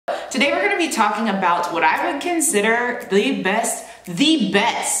today we're gonna be talking about what I would consider the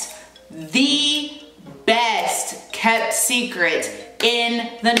best kept secret in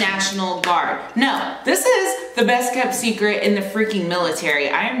the National Guard. No, this is the best kept secret in the freaking military.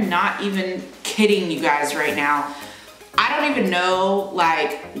 I am not even kidding you guys right now. I don't even know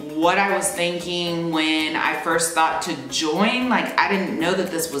like what I was thinking when I first thought to join. Like I didn't know that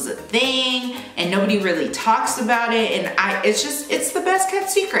this was a thing and nobody really talks about it, and it's the best kept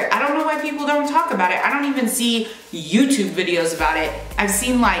secret. I don't know why people don't talk about it. I don't even see YouTube videos about it. I've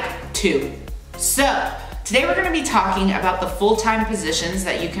seen like 2. So today we're gonna be talking about the full-time positions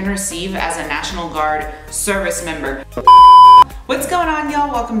that you can receive as a National Guard service member. What's going on,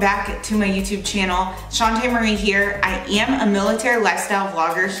 y'all? Welcome back to my YouTube channel. Shantae Marie here. I am a military lifestyle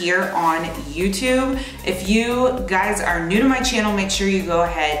vlogger here on YouTube. If you guys are new to my channel, make sure you go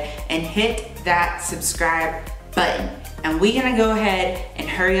ahead and hit that subscribe button. And we're gonna go ahead and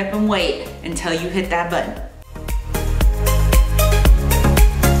hurry up and wait until you hit that button.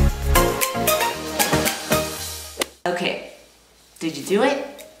 Okay, did you do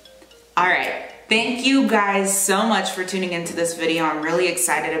it? All right. Thank you guys so much for tuning into this video. I'm really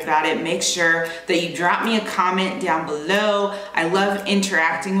excited about it. Make sure that you drop me a comment down below. I love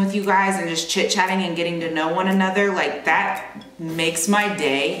interacting with you guys and just chit-chatting and getting to know one another. Like that makes my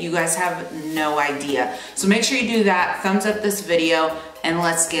day. You guys have no idea. So make sure you do that. Thumbs up this video and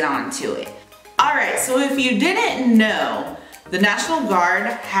let's get on to it. All right, so if you didn't know, the National Guard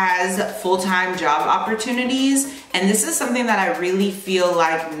has full-time job opportunities, and this is something that I really feel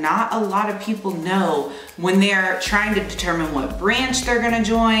like not a lot of people know when they're trying to determine what branch they're gonna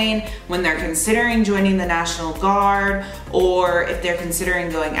join, when they're considering joining the National Guard, or if they're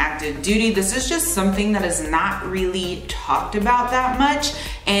considering going active duty. This is just something that is not really talked about that much,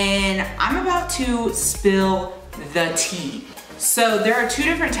 and I'm about to spill the tea. So there are 2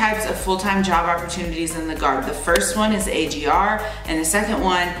 different types of full-time job opportunities in the Guard. The first one is AGR and the second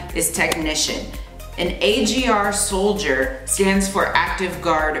one is technician. An AGR soldier stands for Active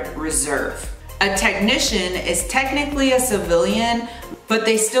Guard Reserve. A technician is technically a civilian, but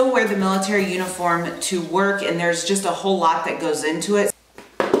they still wear the military uniform to work, and there's just a whole lot that goes into it.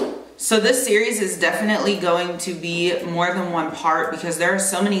 So this series is definitely going to be more than one part because there are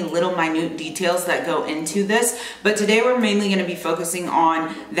so many little minute details that go into this. But today we're mainly going to be focusing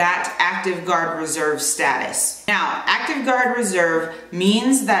on that Active Guard Reserve status. Now, Active Guard Reserve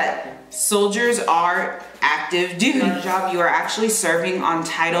means that soldiers are active duty. On the job, you are actually serving on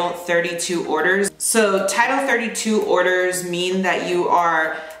Title 32 orders. So Title 32 orders mean that you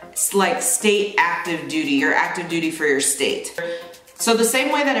are like state active duty. You're active duty for your state. So the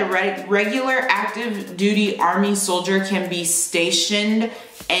same way that a regular active duty Army soldier can be stationed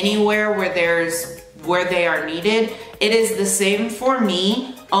anywhere where they are needed, it is the same for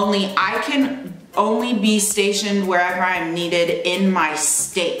me, only I can only be stationed wherever I'm needed in my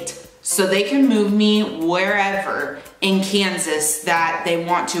state. So they can move me wherever in Kansas that they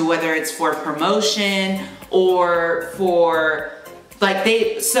want to, whether it's for promotion or for like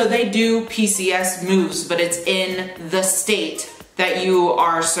they do PCS moves, but it's in the state that you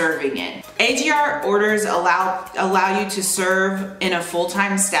are serving in. AGR orders allow you to serve in a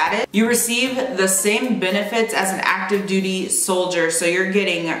full-time status. You receive the same benefits as an active duty soldier, so you're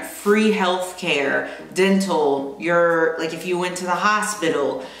getting free health care, dental, like if you went to the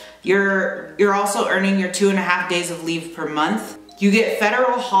hospital, you're also earning your 2.5 days of leave per month. You get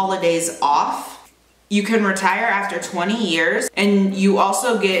federal holidays off. You can retire after 20 years, and you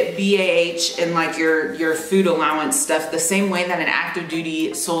also get BAH and like your food allowance stuff the same way that an active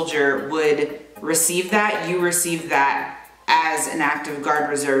duty soldier would receive that. You receive that as an Active Guard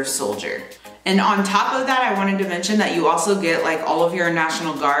Reserve soldier. And on top of that, I wanted to mention that you also get like all of your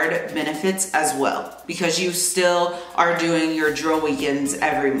National Guard benefits as well, because you still are doing your drill weekends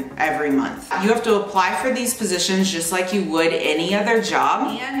every month. You have to apply for these positions just like you would any other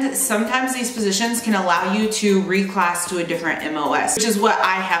job. And sometimes these positions can allow you to reclass to a different MOS, which is what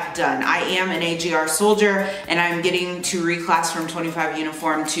I have done. I am an AGR soldier and I'm getting to reclass from 25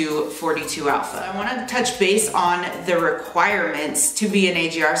 uniform to 42 alpha. I want to touch base on the requirements to be an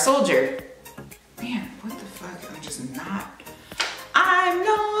AGR soldier. Man, what the fuck? I'm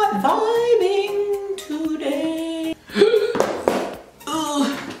not vibing today.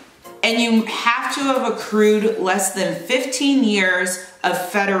 Ugh. And you have to have accrued less than 15 years of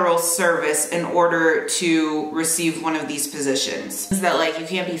federal service in order to receive one of these positions. That like you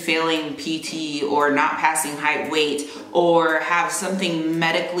can't be failing PT or not passing height weight or have something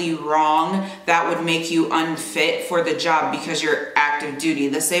medically wrong that would make you unfit for the job because you're active duty.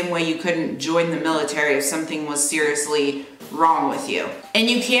 The same way you couldn't join the military if something was seriously wrong with you. And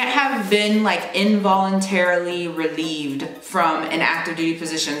you can't have been like involuntarily relieved from an active duty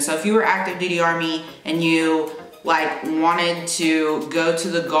position. So if you were active duty Army and you like wanted to go to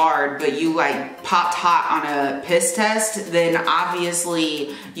the guard, but you like popped hot on a piss test, then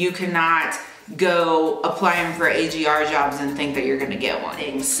obviously you cannot go applying for AGR jobs and think that you're gonna get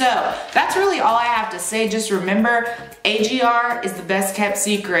one. So that's really all I have to say. Just remember, AGR is the best kept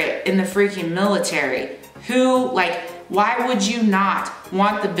secret in the freaking military. Why would you not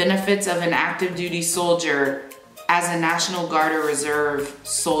want the benefits of an active duty soldier as a National Guard or Reserve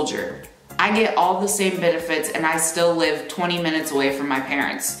soldier? I get all the same benefits and I still live 20 minutes away from my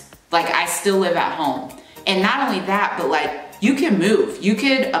parents. Like, I still live at home. And not only that, but like, you can move. You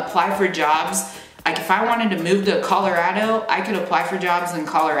could apply for jobs. Like if I wanted to move to Colorado, I could apply for jobs in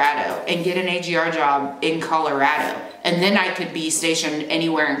Colorado and get an AGR job in Colorado. And then I could be stationed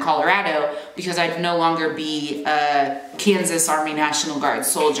anywhere in Colorado because I'd no longer be a Kansas Army National Guard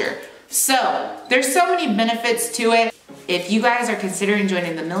soldier. So there's so many benefits to it. If you guys are considering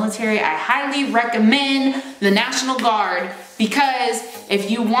joining the military, I highly recommend the National Guard, because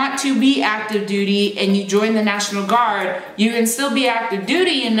if you want to be active duty and you join the National Guard, you can still be active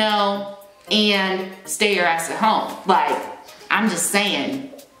duty, you know, and stay your ass at home. Like, I'm just saying,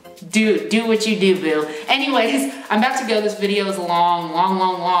 do what you do, boo. Anyways, I'm about to go. This video is long,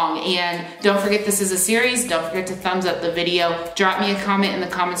 and don't forget this is a series. Don't forget to thumbs up the video. Drop me a comment in the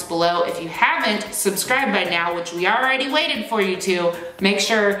comments below. If you haven't subscribed by now, which we already waited for you to, make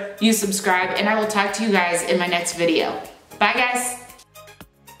sure you subscribe, and I will talk to you guys in my next video. Bye, guys.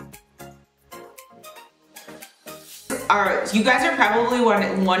 Alright, you guys are probably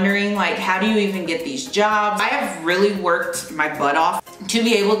wondering, like, how do you even get these jobs? I have really worked my butt off to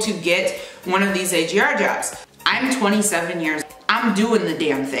be able to get one of these AGR jobs. I'm 27 years, I'm doing the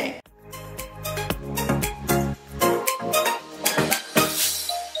damn thing.